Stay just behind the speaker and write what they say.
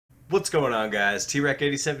What's going on, guys?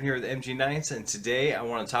 T-Rec87 here with MG Knights, and today I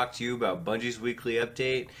want to talk to you about Bungie's weekly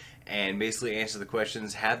update and basically answer the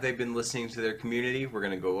questions: have they been listening to their community? We're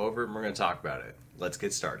going to go over it and we're going to talk about it. Let's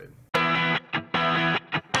get started.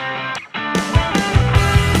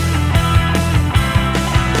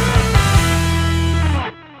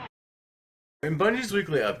 In Bungie's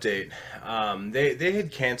weekly update, they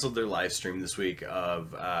had canceled their live stream this week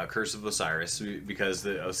of Curse of Osiris because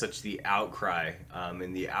of such the outcry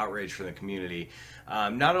and the outrage from the community.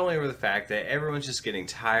 Not only over the fact that everyone's just getting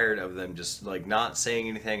tired of them just like not saying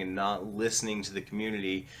anything and not listening to the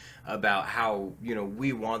community about how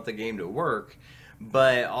we want the game to work,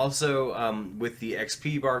 but also with the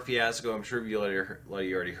XP bar fiasco. I'm sure you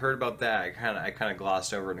already heard about that. I kind of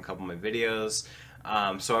glossed over in a couple of my videos.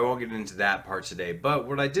 So I won't get into that part today, but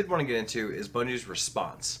what I did want to get into is Bungie's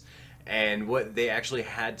response and what they actually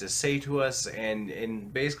had to say to us,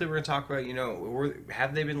 and basically we're going to talk about,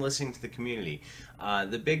 have they been listening to the community?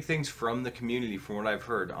 The big things from the community, from what I've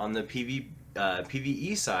heard, on the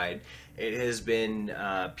PvE side, it has been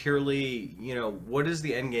purely, what is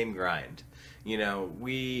the end game grind? You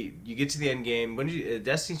get to the end game.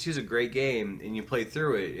 Destiny 2 is a great game, and you play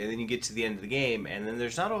through it, and then you get to the end of the game, and then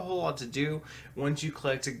there's not a whole lot to do once you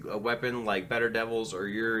collect a weapon like Better Devils or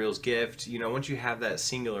Uriel's Gift. Once you have that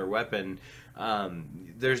singular weapon,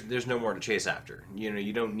 there's no more to chase after.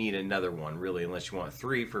 You don't need another one really, unless you want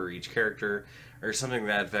 3 for each character or something to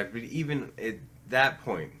that effect. But even at that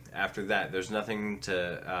point, after that, there's nothing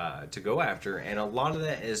to go after, and a lot of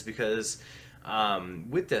that is because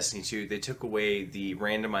with Destiny 2, they took away the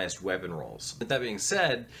randomized weapon rolls. With that being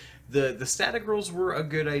said, the static rolls were a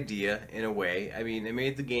good idea in a way. I mean, it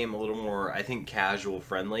made the game a little more, I think, casual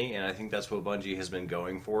friendly, and I think that's what Bungie has been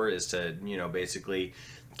going for, is to, basically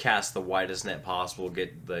cast the widest net possible,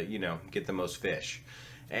 get the most fish.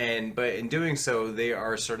 But in doing so, they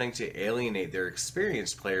are starting to alienate their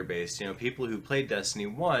experienced player base. People who played Destiny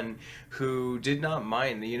 1 who did not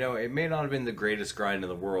mind. It may not have been the greatest grind in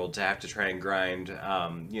the world to have to try and grind,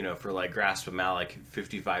 for like Grasp of Malak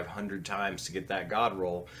 5,500 times to get that God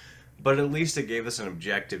roll. But at least it gave us an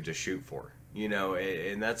objective to shoot for.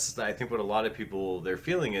 And that's, I think, what a lot of people, their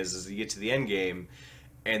feeling is you get to the end game,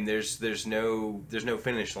 and there's no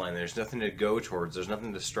finish line. There's nothing to go towards. There's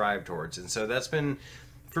nothing to strive towards. And so that's been,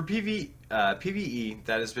 for PvE,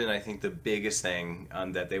 that has been, I think, the biggest thing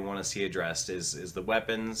that they want to see addressed is the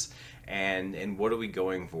weapons and what are we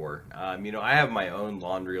going for. I have my own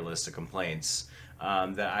laundry list of complaints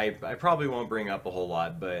that I probably won't bring up a whole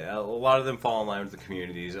lot, but a lot of them fall in line with the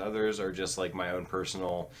communities. Others are just like my own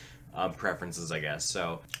personal preferences, I guess.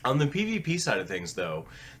 So on the PvP side of things, though,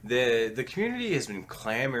 the community has been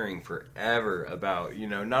clamoring forever about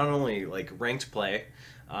not only like ranked play.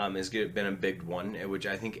 Has been a big one, which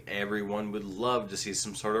I think everyone would love to see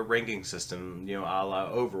some sort of ranking system, a la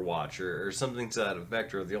Overwatch or something to that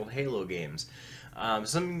effect, or the old Halo games.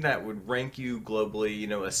 Something that would rank you globally,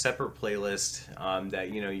 a separate playlist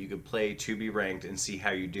that, you could play to be ranked and see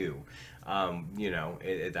how you do,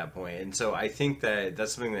 at that point. And so I think that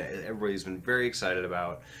that's something that everybody's been very excited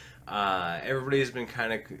about. Everybody's been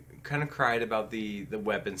kind of cried about the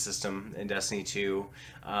weapon system in Destiny 2,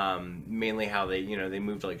 mainly how they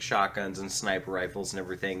moved like shotguns and sniper rifles and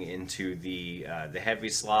everything into the heavy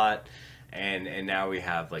slot, and now we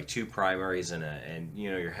have like 2 primaries and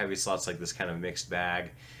your heavy slot's like this kind of mixed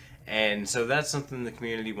bag. And so that's something the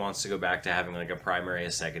community wants to go back to, having like a primary,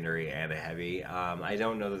 a secondary, and a heavy. I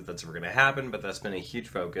don't know that that's ever going to happen, but that's been a huge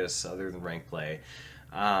focus other than rank play.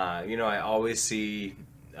 I always see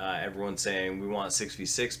everyone saying we want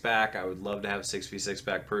 6v6 back. I would love to have 6v6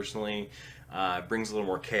 back personally. It brings a little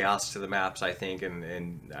more chaos to the maps, I think,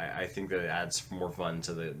 and I think that it adds more fun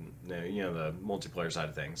to the multiplayer side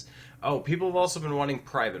of things. Oh, people have also been wanting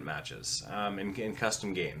private matches in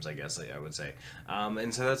custom games, I guess I would say,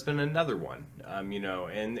 and so that's been another one.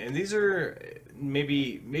 And these are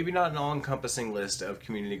maybe not an all-encompassing list of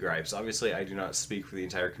community gripes. Obviously, I do not speak for the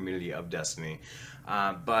entire community of Destiny,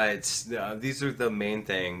 but these are the main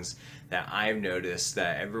things that I've noticed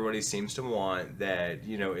that everybody seems to want, that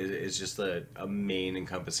is just a main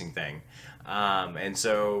encompassing thing. And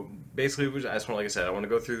so basically, I just want, like I said, I want to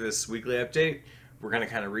go through this weekly update. We're going to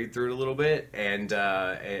kind of read through it a little bit and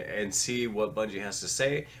see what Bungie has to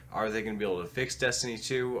say. Are they going to be able to fix Destiny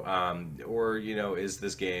 2? Or, is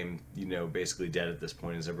this game, basically dead at this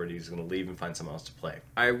point? Is everybody's going to leave and find something else to play?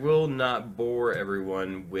 I will not bore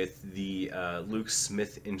everyone with the Luke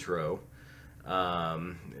Smith intro.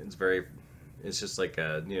 It's just like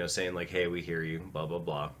saying like, hey, we hear you, blah blah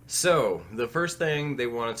blah. So the first thing they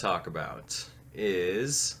want to talk about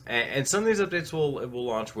is, and some of these updates will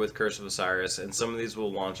launch with Curse of Osiris, and some of these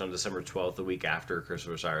will launch on December 12th, the week after Curse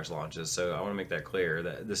of Osiris launches. So I want to make that clear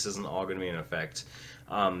that this isn't all going to be in effect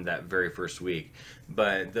that very first week.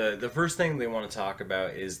 But the first thing they want to talk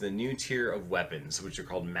about is the new tier of weapons, which are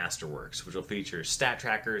called Masterworks, which will feature stat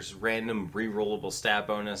trackers, random rerollable stat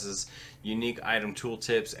bonuses, unique item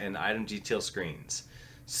tooltips, and item detail screens.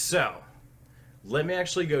 So let me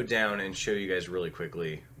actually go down and show you guys really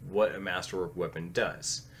quickly what a Masterwork weapon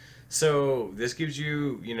does. So this gives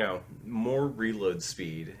you, more reload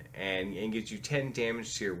speed and gives you 10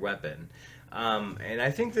 damage to your weapon. And I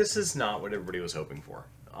think this is not what everybody was hoping for,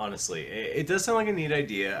 honestly. It does sound like a neat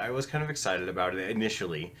idea. I was kind of excited about it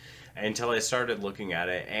initially until I started looking at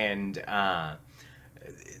it, and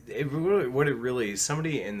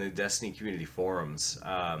somebody in the Destiny community forums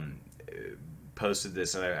posted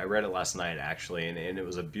this, and I read it last night actually, and it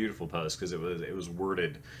was a beautiful post because it was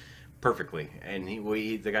worded perfectly. And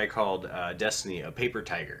the guy called Destiny a paper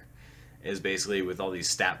tiger, is basically with all these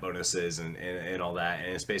stat bonuses and all that, and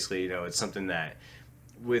it's basically it's something that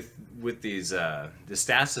with these the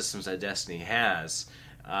stat systems that Destiny has.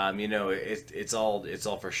 It's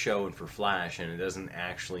all for show and for flash, and it doesn't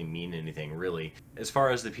actually mean anything really as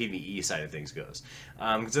far as the PvE side of things goes.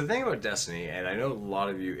 Because the thing about Destiny, and I know a lot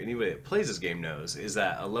of you, anybody that plays this game knows, is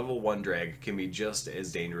that a level 1 drag can be just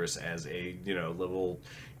as dangerous as a level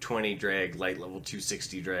 20 drag, light level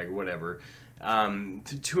 260 drag, whatever.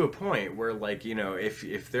 To a point where,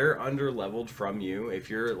 if they're under leveled from you, if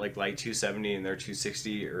you're like light 270 and they're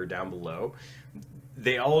 260 or down below,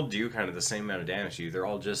 they all do kind of the same amount of damage to you. They're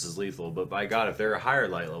all just as lethal, but by God, if they're a higher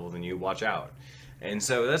light level than you, watch out. And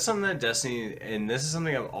so that's something that Destiny, and this is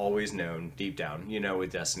something I've always known deep down,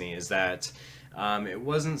 with Destiny, is that it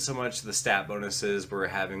wasn't so much the stat bonuses were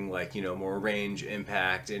having more range,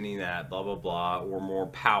 impact, any of that, blah, blah, blah, or more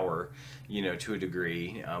power, to a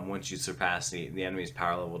degree. Once you surpass the enemy's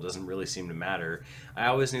power level, it doesn't really seem to matter. I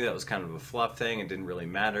always knew that was kind of a fluff thing. It didn't really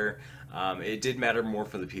matter. It did matter more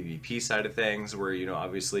for the PvP side of things, where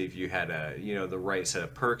obviously if you had the right set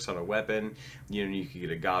of perks on a weapon, you could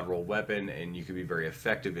get a god roll weapon and you could be very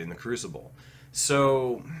effective in the Crucible.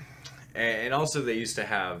 So, and also they used to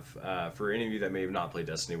have, for any of you that may have not played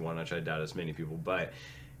Destiny 1, which I doubt as many people, but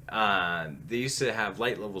they used to have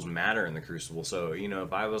light levels matter in the Crucible. So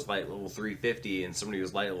if I was light level 350 and somebody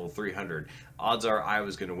was light level 300, odds are I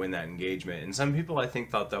was going to win that engagement. And some people, I think,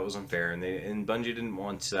 thought that was unfair, and Bungie didn't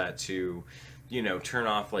want that to turn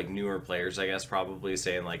off newer players, I guess, probably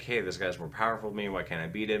saying hey, this guy's more powerful than me, why can't I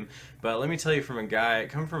beat him? But let me tell you,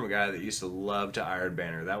 coming from a guy that used to love to Iron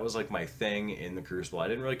Banner, that was my thing in the Crucible. I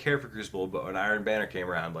didn't really care for Crucible, but when Iron Banner came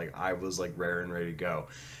around, I was rare and ready to go.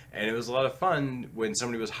 And it was a lot of fun when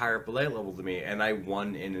somebody was higher up a light level than me, and I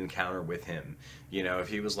won an encounter with him. If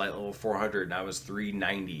he was light level 400 and I was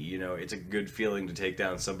 390, it's a good feeling to take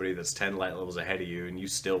down somebody that's 10 light levels ahead of you, and you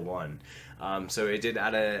still won. So it did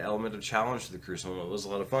add an element of challenge to the Crucible, and it was a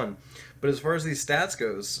lot of fun. But as far as these stats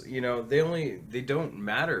goes, they don't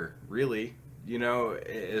matter, really.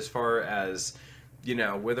 As far as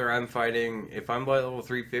whether I'm fighting, if I'm light level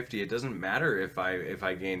 350, it doesn't matter if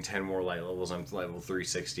I gain 10 more light levels. I'm level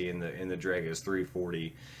 360 and the drag is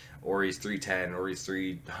 340, or he's 310, or he's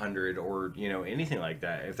 300, or anything like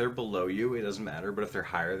that. If they're below you, it doesn't matter. But if they're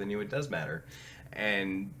higher than you, it does matter.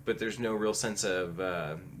 But there's no real sense of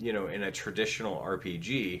in a traditional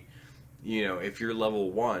RPG, if you're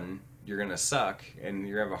level 1, you're gonna suck and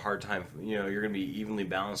you're gonna have a hard time. You're gonna be evenly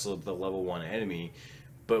balanced with the level 1 enemy.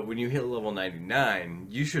 But when you hit level 99,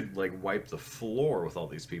 you should wipe the floor with all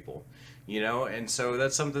these people, and so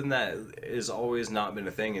that's something that has always not been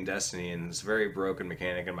a thing in Destiny, and it's a very broken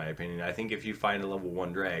mechanic in my opinion. I think if you find a level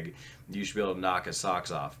 1 drag, you should be able to knock his socks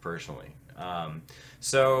off, personally.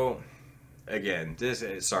 So again,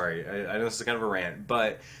 sorry, I know this is kind of a rant,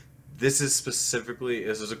 but this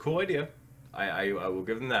is a cool idea. I will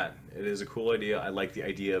give them that. It is a cool idea. I like the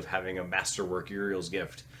idea of having a Masterwork Uriel's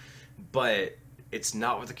Gift, but it's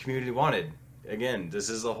not what the community wanted. Again, this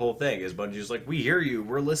is the whole thing, is Bungie's we hear you,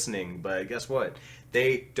 we're listening, but guess what?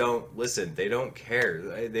 They don't listen. They don't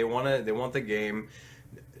care. They want the game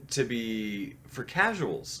to be for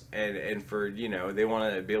casuals, and for they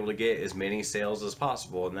want to be able to get as many sales as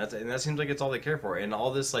possible, and that seems like it's all they care for. And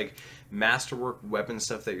all this Masterwork weapon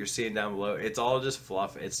stuff that you're seeing down below, it's all just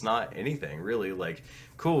fluff. It's not anything really.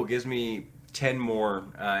 Cool, gives me 10 more,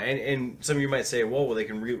 and some of you might say, well, they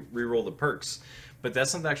can re-roll the perks, but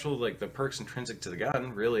that's not actual the perks intrinsic to the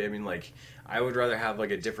gun, really. I mean, I would rather have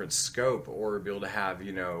a different scope, or be able to have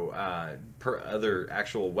other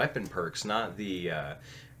actual weapon perks, not the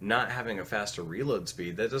not having a faster reload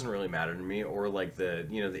speed, that doesn't really matter to me, or like the,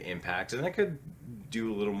 the impact, and that could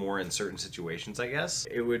do a little more in certain situations, I guess.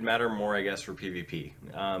 It would matter more, I guess, for PvP.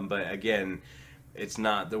 But again, it's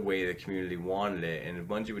not the way the community wanted it, and if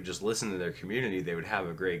Bungie would just listen to their community, they would have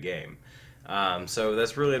a great game. So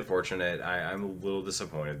that's really unfortunate. I'm a little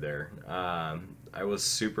disappointed there. I was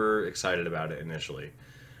super excited about it initially.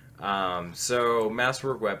 So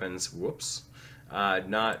masterwork weapons, whoops,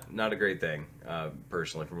 not a great thing,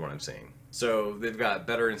 personally, from what I'm seeing. So they've got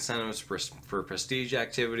better incentives for prestige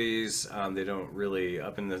activities. They don't really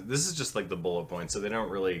this is just like the bullet points, so they're not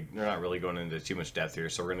really going into too much depth here.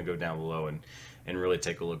 So we're going to go down below and really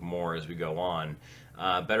take a look more as we go on.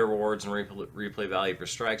 Better rewards and replay value for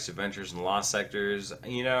strikes, adventures, and lost sectors.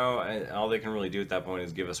 All they can really do at that point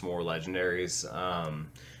is give us more legendaries,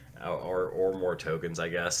 or more tokens, I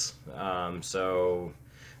guess. So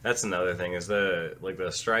that's another thing, is the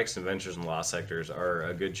strikes, adventures, and lost sectors are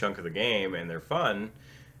a good chunk of the game, and they're fun,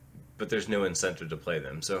 but there's no incentive to play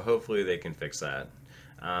them. So hopefully they can fix that.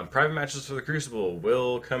 Private matches for the Crucible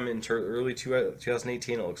will come in early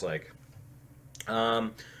 2018, it looks like.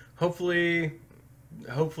 Hopefully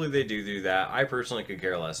they do that. I personally could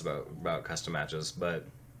care less about custom matches, but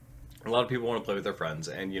a lot of people want to play with their friends,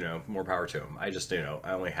 and more power to them. I just I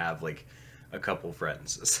only have like a couple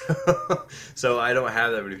friends, so I don't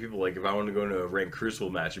have that many people. Like if I wanted to go into a ranked Crucible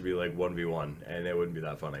match, it'd be like 1v1, and it wouldn't be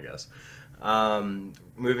that fun, I guess.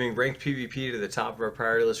 Moving ranked PvP to the top of our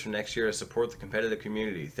priority list for next year to support the competitive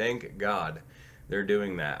community. Thank God they're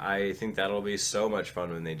doing that. I think that'll be so much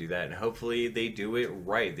fun when they do that, and hopefully they do it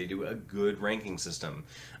right. They do a good ranking system.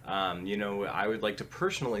 I would like to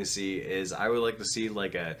personally see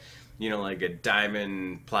like a like a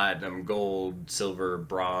diamond, platinum, gold, silver,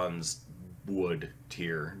 bronze, wood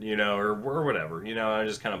tier, or whatever. I'm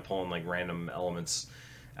just kind of pulling like random elements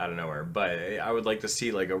out of nowhere. But I would like to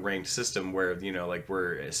see like a ranked system where, like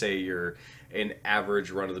where, say you're an average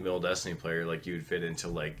run-of-the-mill Destiny player, like you would fit into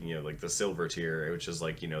like, like the silver tier, which is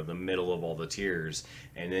like, the middle of all the tiers.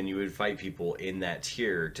 And then you would fight people in that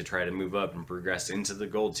tier to try to move up and progress into the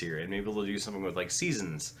gold tier. And maybe they'll do something with like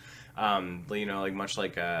seasons. Like much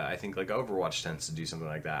like I think like Overwatch tends to do something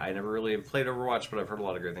like that. I never really have played Overwatch, but I've heard a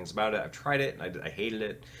lot of great things about it. I've tried it, and I hated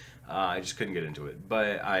it. I just couldn't get into it.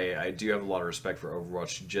 But I do have a lot of respect for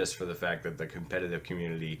Overwatch, just for the fact that the competitive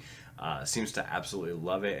community seems to absolutely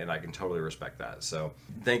love it, and I can totally respect that. So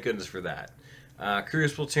thank goodness for that.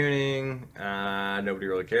 Crucible tuning, nobody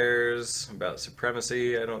really cares about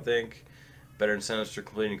supremacy, I don't think. Better incentives for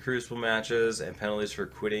completing Crucible matches, and penalties for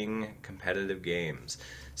quitting competitive games.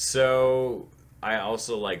 So I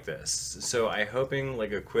also like this. So I'm hoping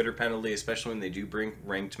like a quitter penalty, especially when they do bring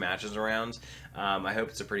ranked matches around. I hope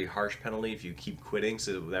it's a pretty harsh penalty if you keep quitting,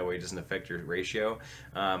 so that way it doesn't affect your ratio.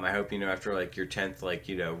 I hope after like your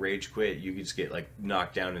 10th rage quit, you could just get like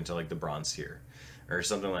knocked down into like the bronze tier, or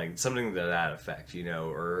something to that effect,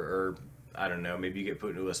 or I don't know, maybe you get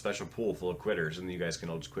put into a special pool full of quitters, and you guys can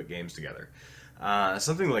all just quit games together.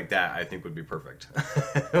 Something like that, I think, would be perfect.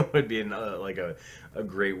 Would be a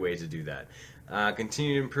great way to do that.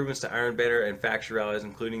 Continued improvements to Iron Banner and Factory Rallies,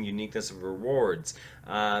 including uniqueness of rewards.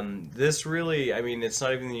 This really, it's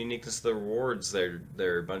not even the uniqueness of the rewards there,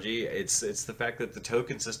 Bungie. It's the fact that the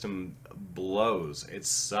token system blows. It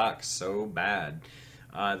sucks so bad.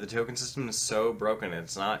 The token system is so broken,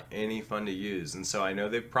 it's not any fun to use. And so I know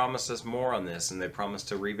they've promised us more on this, and they promised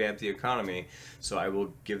to revamp the economy, so I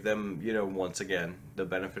will give them, once again, the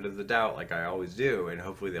benefit of the doubt, like I always do, and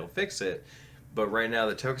hopefully they'll fix it. But right now,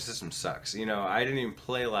 the token system sucks. I didn't even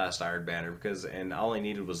play last Iron Banner, and all I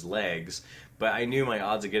needed was legs, but I knew my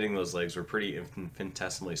odds of getting those legs were pretty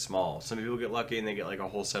infinitesimally small. Some people get lucky and they get like a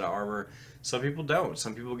whole set of armor. Some people don't.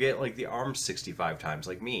 Some people get like the arms 65 times,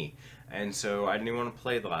 like me. And so I didn't even want to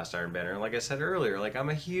play the last Iron Banner. Like I said earlier, like I'm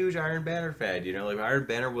a huge Iron Banner fan. Like Iron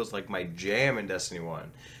Banner was like my jam in Destiny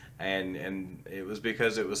 1. And it was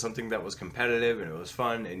because it was something that was competitive, and it was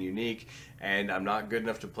fun and unique, and I'm not good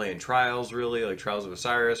enough to play in Trials, really, like Trials of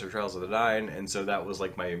Osiris or Trials of the Nine, and so that was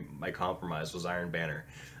like my compromise, was Iron Banner.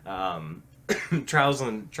 Trials of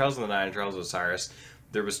the Nine and Trials of Osiris,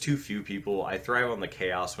 there was too few people. I thrive on the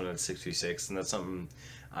chaos when it's 6v6, and that's something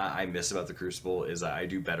I miss about the Crucible, is I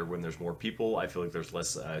do better when there's more people. I feel like there's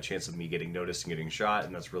less chance of me getting noticed and getting shot,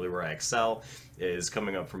 and that's really where I excel, is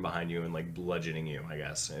coming up from behind you and like bludgeoning you, I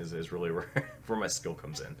guess, is really where my skill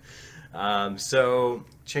comes in. So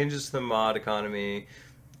changes to the mod economy.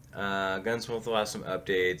 Gunsmith will have some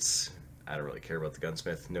updates. I don't really care about the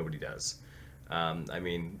Gunsmith. Nobody does.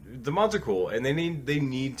 The mods are cool, and they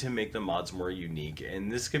need to make the mods more unique, and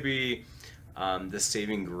this could be the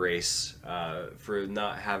saving grace for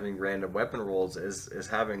not having random weapon rolls is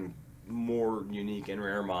having more unique and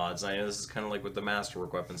rare mods. I know this is kind of like with the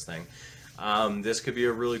Masterwork weapons thing. This could be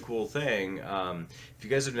a really cool thing. If you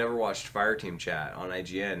guys have never watched Fireteam Chat on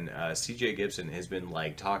IGN, CJ Gibson has been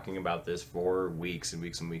like talking about this for weeks and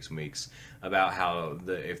weeks and weeks and weeks about how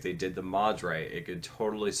if they did the mods right, it could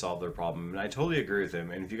totally solve their problem. And I totally agree with him.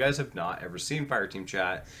 And if you guys have not ever seen Fireteam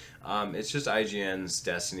Chat, it's just IGN's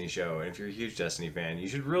Destiny show. And if you're a huge Destiny fan, you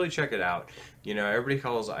should really check it out. You know, everybody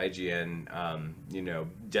calls IGN, you know,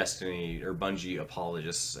 Destiny or Bungie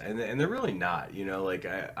apologists, and they're really not. You know, like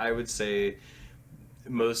I would say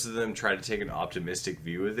most of them try to take an optimistic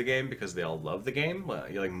view of the game because they all love the game,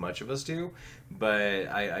 like much of us do. But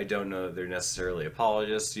I don't know that they're necessarily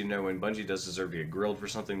apologists. You know, when Bungie does deserve to get grilled for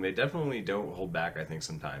something, they definitely don't hold back, I think,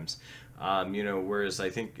 sometimes. You know, whereas I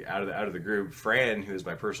think out of the group, Fran, who is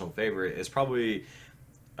my personal favorite, is probably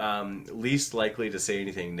least likely to say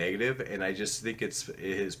anything negative, and I just think it's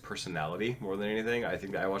his personality more than anything. I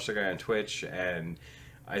think I watched the guy on Twitch, and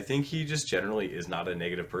I think he just generally is not a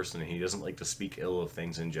negative person, and he doesn't like to speak ill of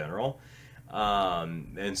things in general.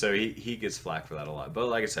 And so he gets flack for that a lot. But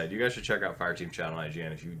like I said, you guys should check out Fireteam Chat on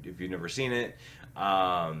IGN if you've never seen it.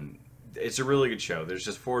 It's a really good show. There's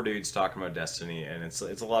just 4 dudes talking about Destiny, and it's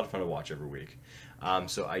a lot of fun to watch every week.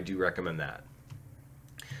 So I do recommend that.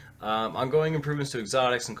 Ongoing improvements to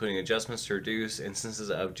exotics, including adjustments to reduce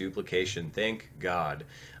instances of duplication. Thank God.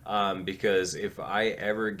 Because if I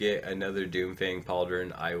ever get another Doomfang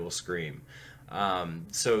Pauldron, I will scream.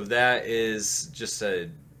 So that is just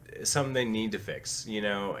something they need to fix, you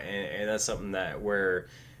know, and that's something that where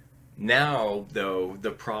now, though,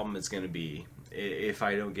 the problem is going to be if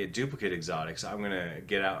I don't get duplicate exotics, I'm going to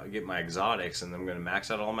get my exotics, and I'm going to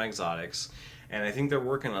max out all my exotics. And I think they're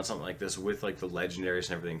working on something like this with like the legendaries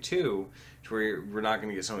and everything too, to where we're not going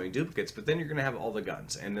to get so many duplicates, but then you're going to have all the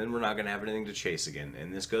guns, and then we're not going to have anything to chase again.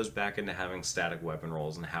 And this goes back into having static weapon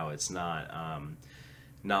rolls and how it's not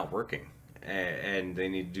working. And they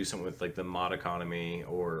need to do something with like the mod economy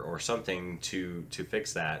or something to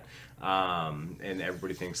fix that. And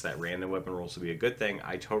everybody thinks that random weapon rolls will be a good thing.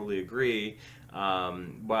 I totally agree.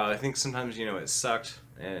 Well, I think sometimes, you know, it sucked,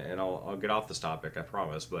 and I'll get off this topic, I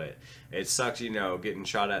promise, but it sucked, you know, getting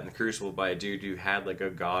shot at in the Crucible by a dude who had like a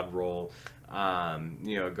god roll,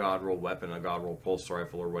 you know, a god roll weapon, a god roll pulse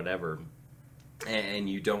rifle or whatever, and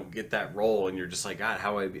you don't get that roll, and you're just like, God,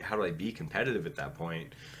 how do I be competitive at that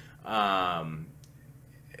point?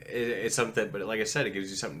 It's something, but like I said, it gives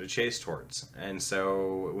you something to chase towards, and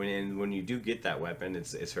so when you do get that weapon,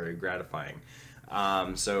 it's very gratifying.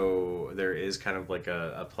 So there is kind of like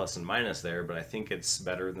a plus and minus there, but I think it's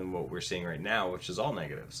better than what we're seeing right now, which is all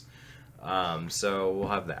negatives. So we'll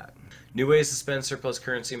have that. New ways to spend surplus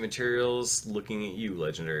currency and materials, looking at you,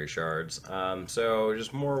 legendary shards. So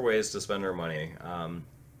just more ways to spend our money,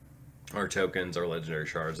 our tokens, our legendary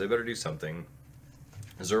shards. They better do something.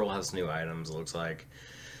 Zerl has new items, it looks like.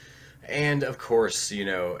 And of course, you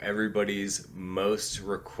know, everybody's most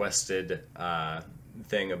requested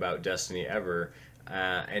thing about Destiny ever,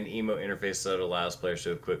 an emote interface that allows players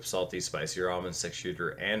to equip salty, spicy, or almond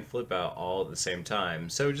 6-shooter and flip out all at the same time.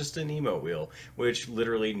 So just an emote wheel, which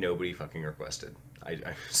literally nobody fucking requested. I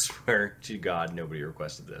swear to God, nobody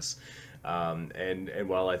requested this. And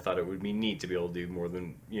while I thought it would be neat to be able to do more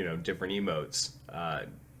than, you know, different emotes,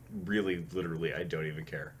 really, literally, I don't even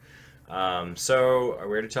care. So we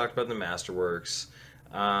already talked about the Masterworks.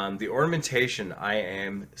 The ornamentation I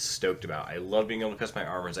am stoked about. I love being able to custom my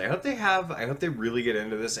armors. I hope they really get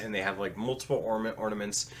into this and they have like multiple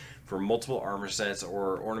ornaments for multiple armor sets,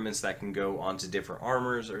 or ornaments that can go onto different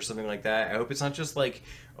armors or something like that. I hope it's not just like,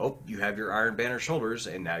 oh, you have your Iron Banner shoulders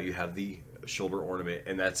and now you have the shoulder ornament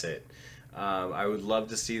and that's it. I would love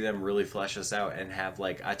to see them really flesh this out and have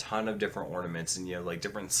like a ton of different ornaments and, you know, like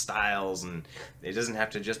different styles, and it doesn't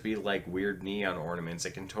have to just be like weird neon ornaments.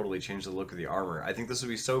 It can totally change the look of the armor. I think this would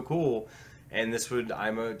be so cool, and this would,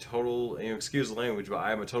 I'm a total, you know, excuse the language, but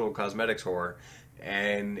I'm a total cosmetics whore,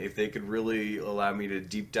 and if they could really allow me to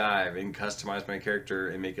deep dive and customize my character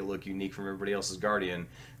and make it look unique from everybody else's Guardian,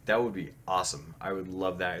 that would be awesome. I would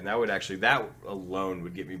love that, and that would actually, that alone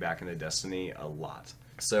would get me back into Destiny a lot.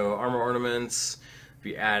 So armor ornaments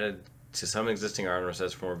be added to some existing armor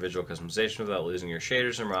sets for more visual customization without losing your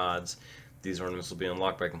shaders or mods. These ornaments will be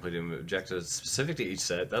unlocked by completing objectives specific to each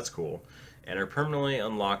set. That's cool. And are permanently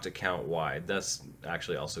unlocked account-wide. That's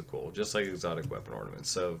actually also cool, just like exotic weapon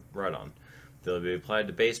ornaments. So right on. They'll be applied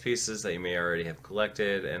to base pieces that you may already have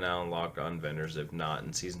collected and now unlocked on vendors. If not,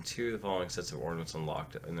 in Season 2, the following sets of ornaments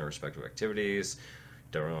unlocked in their respective activities.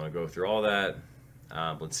 Don't really want to go through all that.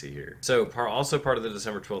 Let's see here. So, also part of the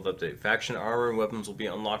December 12th update, faction armor and weapons will be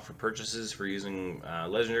unlocked for purchases for using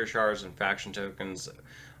legendary shards and faction tokens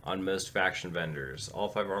on most faction vendors. All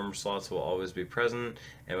 5 armor slots will always be present,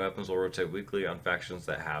 and weapons will rotate weekly on factions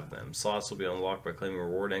that have them. Slots will be unlocked by claiming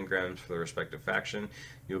reward engrams for the respective faction.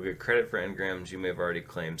 You'll get credit for engrams you may have already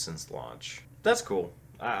claimed since launch. That's cool.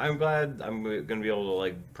 I'm glad I'm going to be able to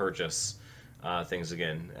like purchase things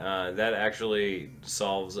again. That actually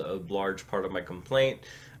solves a large part of my complaint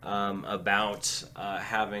about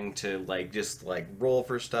having to like just like roll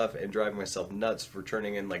for stuff and drive myself nuts for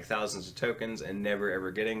turning in like thousands of tokens and never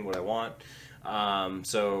ever getting what I want.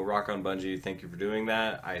 So rock on Bungie, thank you for doing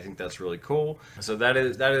that. I think that's really cool. So that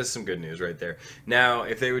is some good news right there. Now,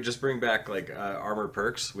 if they would just bring back like armor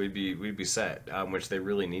perks, we'd be set, which they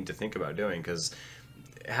really need to think about doing, because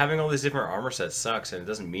having all these different armor sets sucks, and it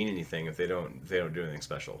doesn't mean anything if they don't do anything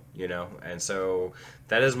special, you know. And so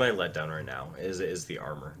that is my letdown right now. Is the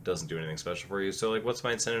armor doesn't do anything special for you. So like, what's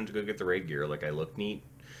my incentive to go get the raid gear? Like, I look neat,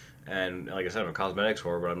 and like I said, I'm a cosmetics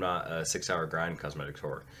whore, but I'm not a 6-hour grind cosmetics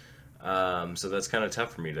whore. So that's kind of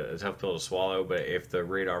tough for me, a tough pill to swallow. But if the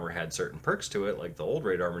raid armor had certain perks to it, like the old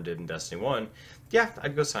raid armor did in Destiny 1, yeah,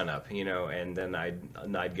 I'd go sign up, you know, and then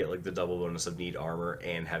I'd get like the double bonus of neat armor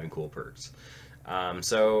and having cool perks.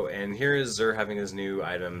 And here is Xur having his new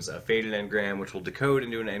items, a faded engram, which will decode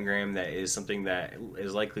into an engram that is something that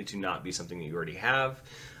is likely to not be something that you already have.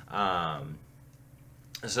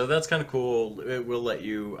 So that's kind of cool. It will let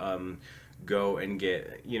you go and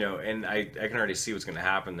get, you know, and I can already see what's going to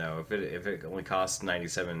happen though. If it only costs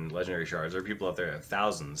 97 legendary shards, there are people out there that have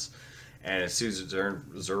thousands, and as soon as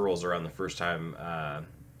Xur rolls around the first time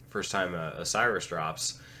Osiris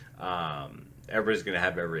drops, everybody's going to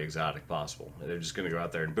have every exotic possible. They're just going to go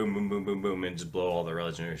out there and boom, boom, boom, boom, boom, and just blow all the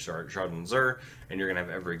legendary shards on Xur, and you're going to have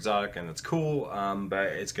every exotic, and that's cool, but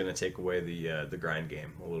it's going to take away the grind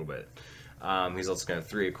game a little bit. He's also going to have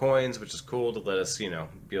 3 coins, which is cool to let us, you know,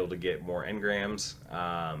 be able to get more engrams.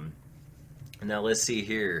 Now let's see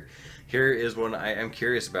here. Here is one I am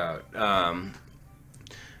curious about.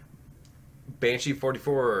 Banshee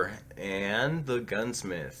 44 and the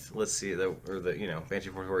Gunsmith. Let's see, Banshee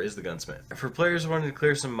 44 is the Gunsmith. For players wanting to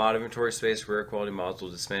clear some mod inventory space, rare quality mods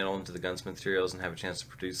will dismantle into the Gunsmith materials and have a chance to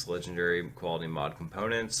produce legendary quality mod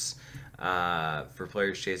components. For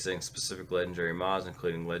players chasing specific legendary mods,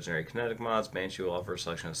 including legendary kinetic mods, Banshee will offer a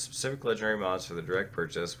selection of specific legendary mods for the direct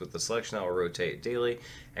purchase, with the selection that will rotate daily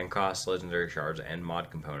and cost legendary shards and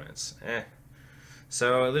mod components.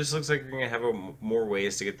 So it just looks like you're going to have more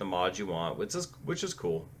ways to get the mods you want, which is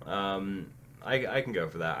cool. I can go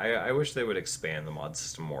for that. I wish they would expand the mod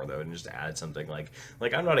system more, though, and just add something like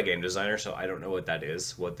I'm not a game designer, so I don't know what that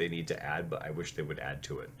is, what they need to add, but I wish they would add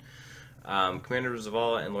to it. Commander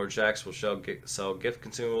Zavala and Lord Jax will sell gift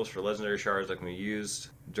consumables for legendary shards that can be used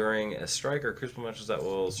during a strike or crucible matches that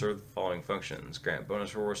will serve the following functions: grant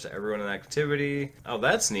bonus rewards to everyone in the activity. Oh,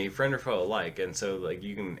 that's neat. Friend or foe alike. And so like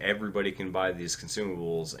everybody can buy these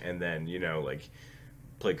consumables and then, you know, like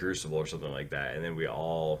play Crucible or something like that, and then we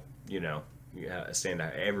all, you know,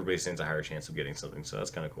 everybody stands a higher chance of getting something. So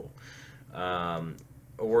that's kind of cool.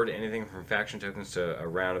 Award anything from faction tokens to a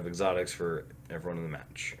round of exotics for everyone in the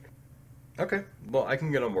match. Okay, well, I can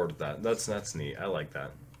get on board with that. That's neat. I like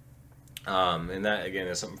that. And that, again,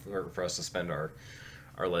 is something for us to spend our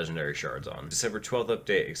legendary shards on. December 12th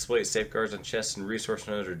update. Exploit safeguards on chests and resource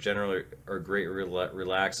nodes are great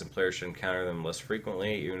relaxed, and players should encounter them less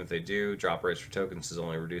frequently. Even if they do, drop rates for tokens is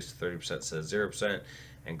only reduced to 30% instead of 0%,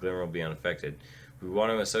 and Glimmer will be unaffected. We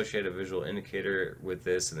want to associate a visual indicator with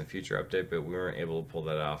this in the future update, but we weren't able to pull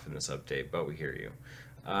that off in this update, but we hear you.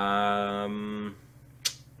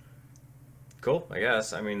 Cool, I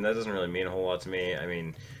guess. I mean, that doesn't really mean a whole lot to me. I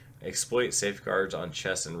mean, exploit safeguards on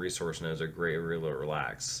chests and resource nodes are great, really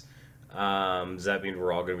relax. Does that mean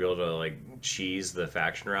we're all going to be able to, like, cheese the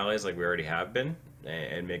faction rallies like we already have been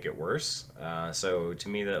and make it worse? So, to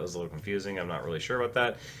me, that was a little confusing. I'm not really sure about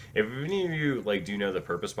that. If any of you, like, do know the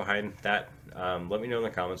purpose behind that, let me know in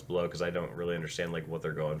the comments below, because I don't really understand, like, what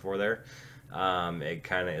they're going for there. It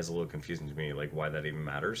kind of is a little confusing to me, like, why that even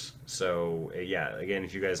matters. So, yeah, again,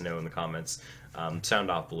 if you guys know in the comments,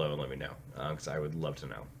 sound off below and let me know, because I would love to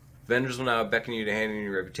know. Vendors will now beckon you to hand in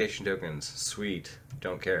your reputation tokens. Sweet.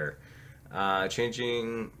 Don't care.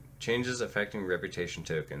 Changes affecting reputation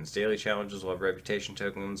tokens. Daily challenges will have reputation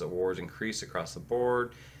tokens. Awards increase across the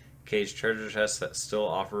board. Cage treasure chests that still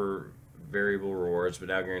offer variable rewards, but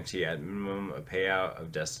now guarantee at minimum a payout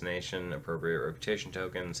of destination appropriate reputation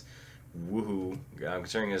tokens. Woohoo!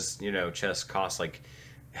 Considering his, you know, chests cost like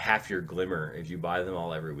half your Glimmer if you buy them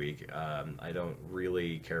all every week. I don't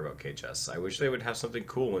really care about K chests. I wish they would have something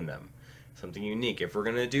cool in them. something unique. If we're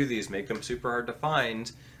gonna do these, make them super hard to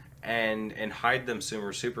find, and hide them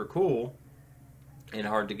super cool and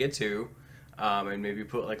hard to get to, and maybe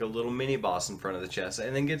put like a little mini boss in front of the chest,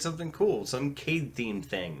 and then get something cool, some Cade themed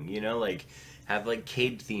thing, you know, like have like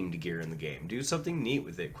Cade themed gear in the game. Do something neat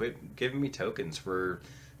with it. Quit giving me tokens for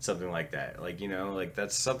something like that. Like, you know, like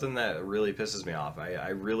that's something that really pisses me off.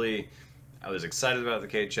 I was excited about the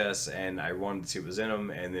Cade chests, and I wanted to see what was in them,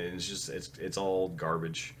 and then it's all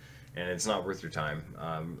garbage, and it's not worth your time.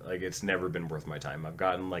 Like, it's never been worth my time. I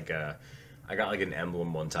got like an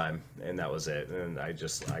emblem one time, and that was it. And I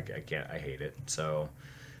can't. I hate it. So,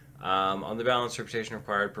 on the balance, reputation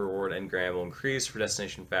required per reward and grant will increase for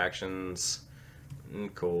destination factions.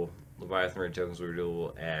 Cool. Leviathan raid tokens will be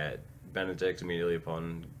redeemable at Benedict immediately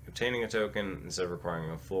upon obtaining a token instead of requiring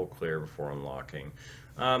a full clear before unlocking.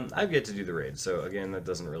 I've yet to do the raid, so again, that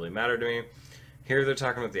doesn't really matter to me. Here they're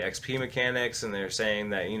talking about the XP mechanics, and they're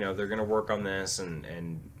saying that, you know, they're going to work on this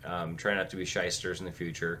and try not to be shysters in the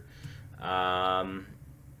future. And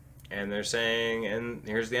they're saying, and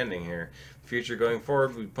here's the ending here, future going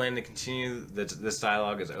forward, we plan to continue this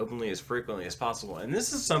dialogue as openly, as frequently as possible. And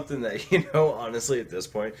this is something that, you know, honestly, at this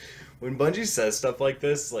point, when Bungie says stuff like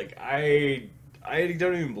this, like, I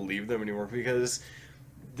don't even believe them anymore, because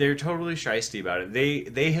they're totally shysty about it.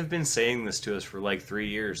 They have been saying this to us for like 3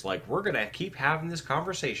 years. Like, we're gonna keep having this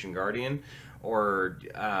conversation, Guardian, or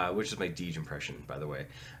which is my Deej impression, by the way,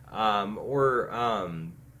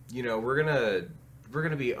 you know, we're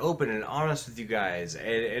gonna be open and honest with you guys,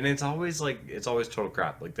 and it's always total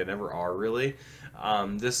crap. Like, they never are really.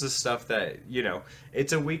 This is stuff that, you know,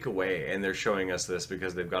 it's a week away, and they're showing us this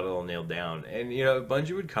because they've got it all nailed down. And, you know,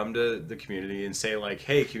 Bungie would come to the community and say, like,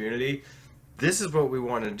 hey, community, this is what we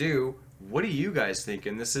want to do. What do you guys think?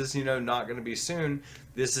 And this is, you know, not going to be soon.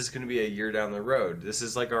 This is going to be a year down the road. This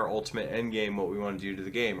is like our ultimate end game, what we want to do to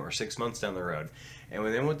the game, or 6 months down the road. And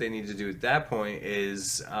then what they need to do at that point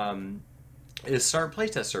is start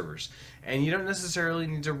playtest servers. And you don't necessarily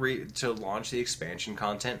need to launch the expansion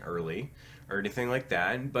content early or anything like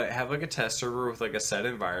that, but have like a test server with like a set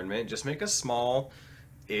environment. Just make a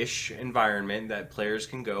small-ish environment that players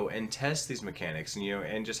can go and test these mechanics, and, you know,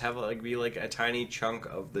 and just have it like be like a tiny chunk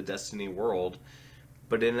of the Destiny world,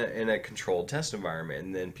 but in a controlled test environment,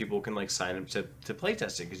 and then people can like sign up to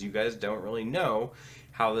playtesting, because you guys don't really know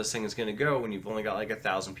how this thing is going to go when you've only got like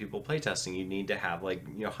 1,000 people playtesting. You need to have, like,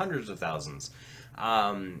 you know, hundreds of thousands.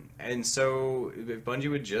 And so if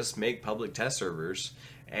Bungie would just make public test servers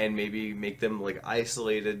and maybe make them like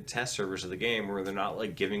isolated test servers of the game where they're not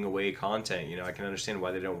like giving away content, you know, I can understand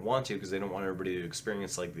why they don't want to, because they don't want everybody to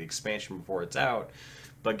experience like the expansion before it's out,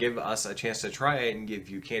 but give us a chance to try it and give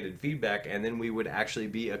you candid feedback, and then we would actually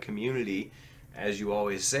be a community, as you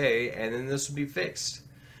always say, and then this would be fixed.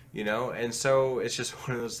 You know, and so it's just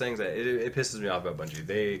one of those things that it pisses me off about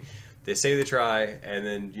Bungie. They say they try, and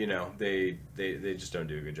then, you know, they just don't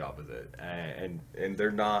do a good job with it, and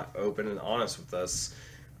they're not open and honest with us,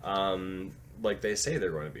 like they say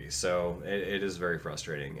they're going to be. So it is very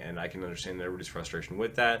frustrating, and I can understand everybody's frustration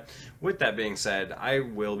with that. With that being said, I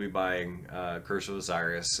will be buying Curse of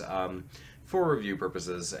Osiris for review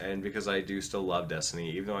purposes, and because I do still love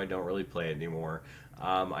Destiny, even though I don't really play it anymore.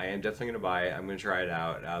 I am definitely going to buy it. I'm going to try it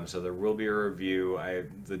out. So there will be a review.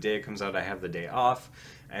 The day it comes out, I have the day off.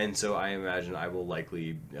 And so I imagine I will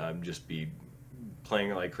likely just be playing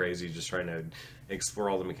it like crazy, just trying to explore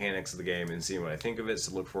all the mechanics of the game and seeing what I think of it.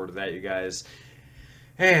 So look forward to that, you guys.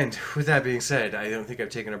 And with that being said, I don't think I've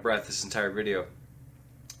taken a breath this entire video.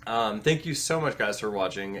 Thank you so much, guys, for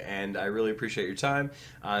watching, and I really appreciate your time.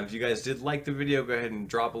 If you guys did like the video, go ahead and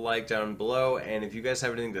drop a like down below, and if you guys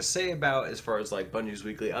have anything to say about as far as like Bungie's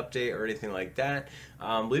weekly update or anything like that,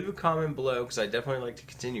 leave a comment below, because I definitely like to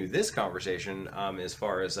continue this conversation as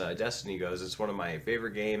far as Destiny goes. It's one of my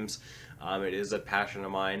favorite games. It is a passion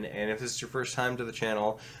of mine, and if this is your first time to the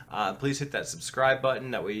channel, please hit that subscribe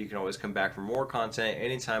button. That way you can always come back for more content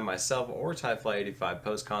anytime myself or TyFly85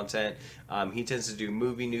 post content. He tends to do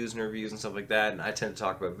movie news and reviews and stuff like that, and I tend to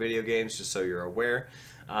talk about video games, just so you're aware.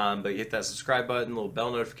 But you hit that subscribe button, little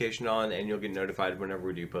bell notification on, and you'll get notified whenever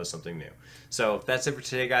we do post something new. So that's it for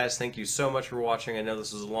today, guys. Thank you so much for watching. I know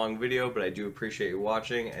this was a long video, but I do appreciate you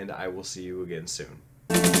watching, and I will see you again soon.